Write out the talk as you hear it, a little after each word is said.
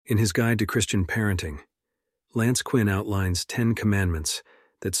In his Guide to Christian Parenting, Lance Quinn outlines 10 commandments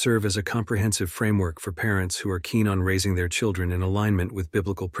that serve as a comprehensive framework for parents who are keen on raising their children in alignment with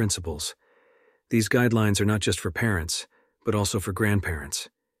biblical principles. These guidelines are not just for parents, but also for grandparents,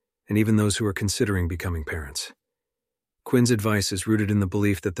 and even those who are considering becoming parents. Quinn's advice is rooted in the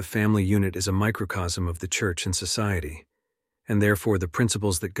belief that the family unit is a microcosm of the church and society, and therefore the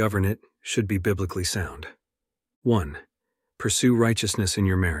principles that govern it should be biblically sound. 1. Pursue righteousness in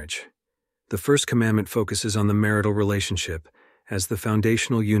your marriage. The first commandment focuses on the marital relationship as the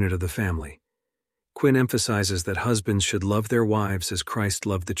foundational unit of the family. Quinn emphasizes that husbands should love their wives as Christ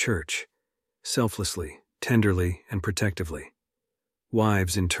loved the church, selflessly, tenderly, and protectively.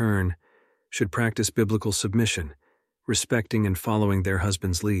 Wives, in turn, should practice biblical submission, respecting and following their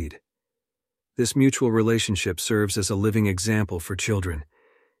husband's lead. This mutual relationship serves as a living example for children,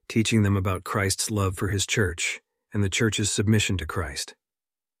 teaching them about Christ's love for his church and the church's submission to Christ.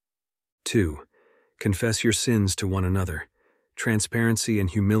 2. Confess your sins to one another. Transparency and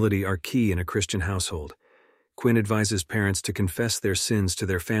humility are key in a Christian household. Quinn advises parents to confess their sins to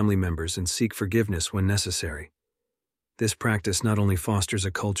their family members and seek forgiveness when necessary. This practice not only fosters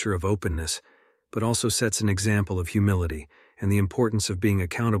a culture of openness, but also sets an example of humility and the importance of being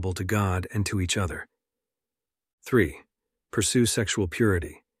accountable to God and to each other. 3. Pursue sexual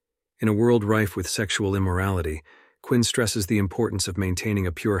purity. In a world rife with sexual immorality, Quinn stresses the importance of maintaining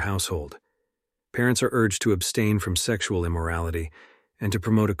a pure household. Parents are urged to abstain from sexual immorality and to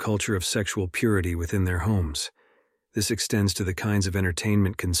promote a culture of sexual purity within their homes. This extends to the kinds of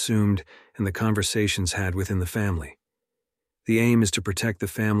entertainment consumed and the conversations had within the family. The aim is to protect the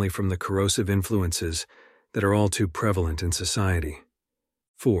family from the corrosive influences that are all too prevalent in society.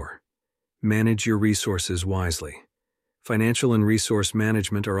 4. Manage your resources wisely. Financial and resource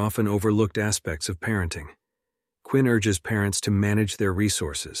management are often overlooked aspects of parenting. Quinn urges parents to manage their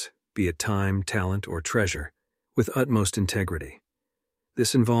resources, be it time, talent, or treasure, with utmost integrity.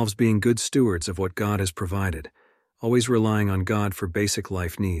 This involves being good stewards of what God has provided, always relying on God for basic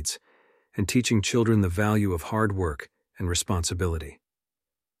life needs, and teaching children the value of hard work and responsibility.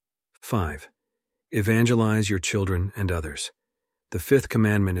 5. Evangelize your children and others. The fifth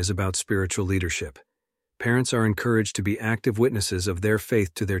commandment is about spiritual leadership. Parents are encouraged to be active witnesses of their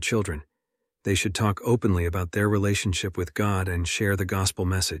faith to their children. They should talk openly about their relationship with God and share the gospel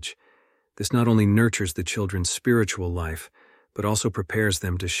message. This not only nurtures the children's spiritual life, but also prepares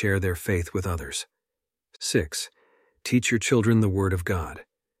them to share their faith with others. 6. Teach your children the Word of God.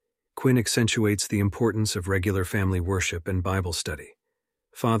 Quinn accentuates the importance of regular family worship and Bible study.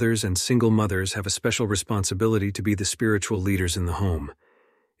 Fathers and single mothers have a special responsibility to be the spiritual leaders in the home,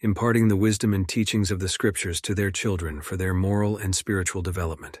 imparting the wisdom and teachings of the Scriptures to their children for their moral and spiritual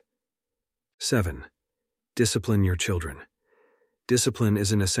development. 7. Discipline your children. Discipline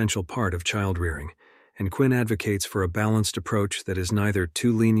is an essential part of child rearing, and Quinn advocates for a balanced approach that is neither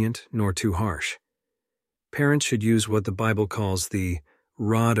too lenient nor too harsh. Parents should use what the Bible calls the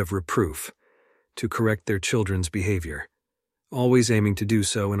rod of reproof to correct their children's behavior, always aiming to do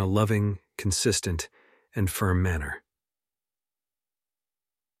so in a loving, consistent, and firm manner.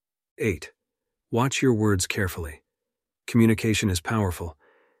 8. Watch your words carefully. Communication is powerful,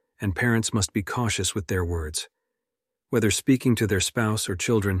 and parents must be cautious with their words. Whether speaking to their spouse or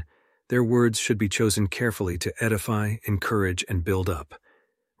children, their words should be chosen carefully to edify, encourage, and build up,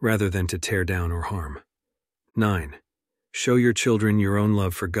 rather than to tear down or harm. 9. Show your children your own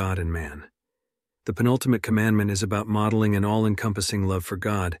love for God and man. The penultimate commandment is about modeling an all-encompassing love for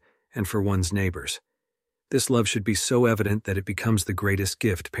God and for one's neighbors. This love should be so evident that it becomes the greatest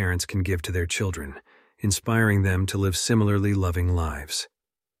gift parents can give to their children, inspiring them to live similarly loving lives.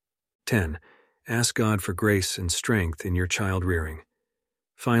 10. Ask God for grace and strength in your child rearing.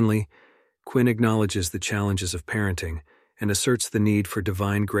 Finally, Quinn acknowledges the challenges of parenting and asserts the need for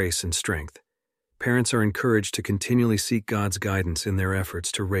divine grace and strength. Parents are encouraged to continually seek God's guidance in their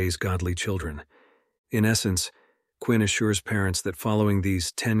efforts to raise godly children. In essence, Quinn assures parents that following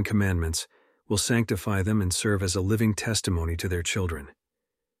these 10 commandments will sanctify them and serve as a living testimony to their children.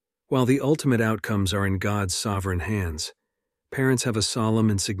 While the ultimate outcomes are in God's sovereign hands, parents have a solemn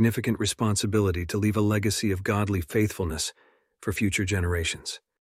and significant responsibility to leave a legacy of godly faithfulness for future generations.